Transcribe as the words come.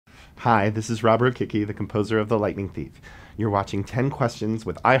Hi, this is Rob Rokicki, the composer of The Lightning Thief. You're watching 10 Questions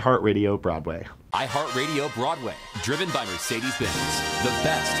with iHeartRadio Broadway. iHeartRadio Broadway, driven by Mercedes-Benz. The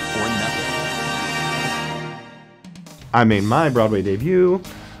best or nothing. I made my Broadway debut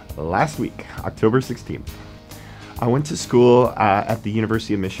last week, October 16th. I went to school at the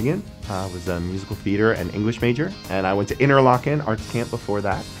University of Michigan. I was a musical theater and English major, and I went to Interlochen Arts Camp before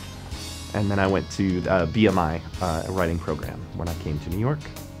that. And then I went to BMI, a writing program, when I came to New York.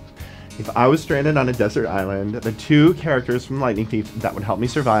 If I was stranded on a desert island, the two characters from Lightning Thief that would help me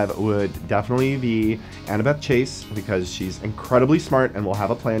survive would definitely be Annabeth Chase, because she's incredibly smart and will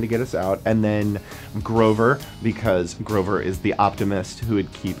have a plan to get us out, and then Grover, because Grover is the optimist who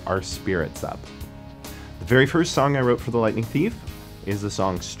would keep our spirits up. The very first song I wrote for The Lightning Thief is the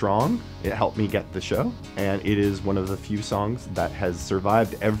song Strong. It helped me get the show, and it is one of the few songs that has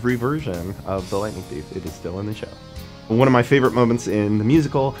survived every version of The Lightning Thief. It is still in the show. One of my favorite moments in the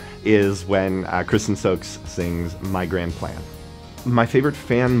musical is when Kristen Stokes sings My Grand Plan. My favorite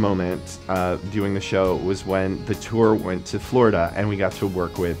fan moment doing the show was when the tour went to Florida and we got to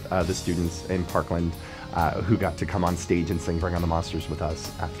work with the students in Parkland who got to come on stage and sing Bring on the Monsters with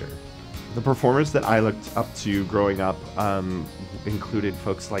us after. The performers that I looked up to growing up included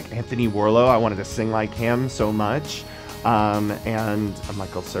folks like Anthony Warlow. I wanted to sing like him so much. And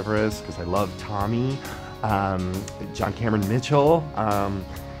Michael Cerveris, because I love Tommy. John Cameron Mitchell, and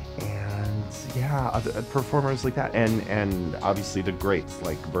yeah, other performers like that, and obviously the greats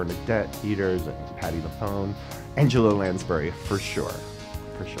like Bernadette Peters and Patti LuPone, Angela Lansbury, for sure.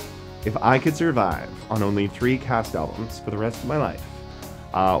 If I could survive on only 3 cast albums for the rest of my life,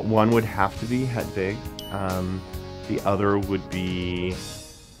 one would have to be Hedwig, the other would be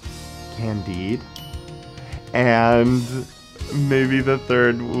Candide, and maybe the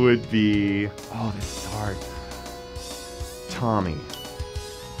third would be, oh, this is hard, Tommy.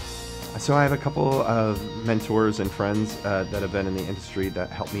 So I have a couple of mentors and friends that have been in the industry that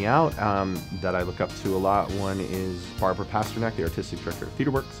help me out, that I look up to a lot. One is Barbara Pasternak, the artistic director of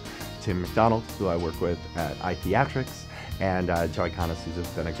TheaterWorks, Tim McDonald, who I work with at iTheatrics, and Joey Canas, who's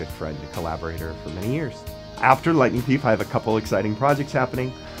been a good friend and collaborator for many years. After Lightning Thief, I have a couple exciting projects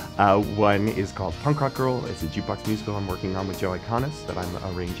happening. One is called Punk Rock Girl. It's a jukebox musical I'm working on with Joey Canas that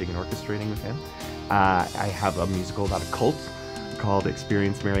I'm arranging and orchestrating with him. I have a musical about a cult called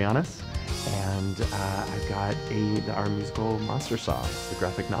Experience Marianas. And I've got our musical Monster Saw, the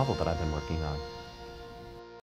graphic novel that I've been working on.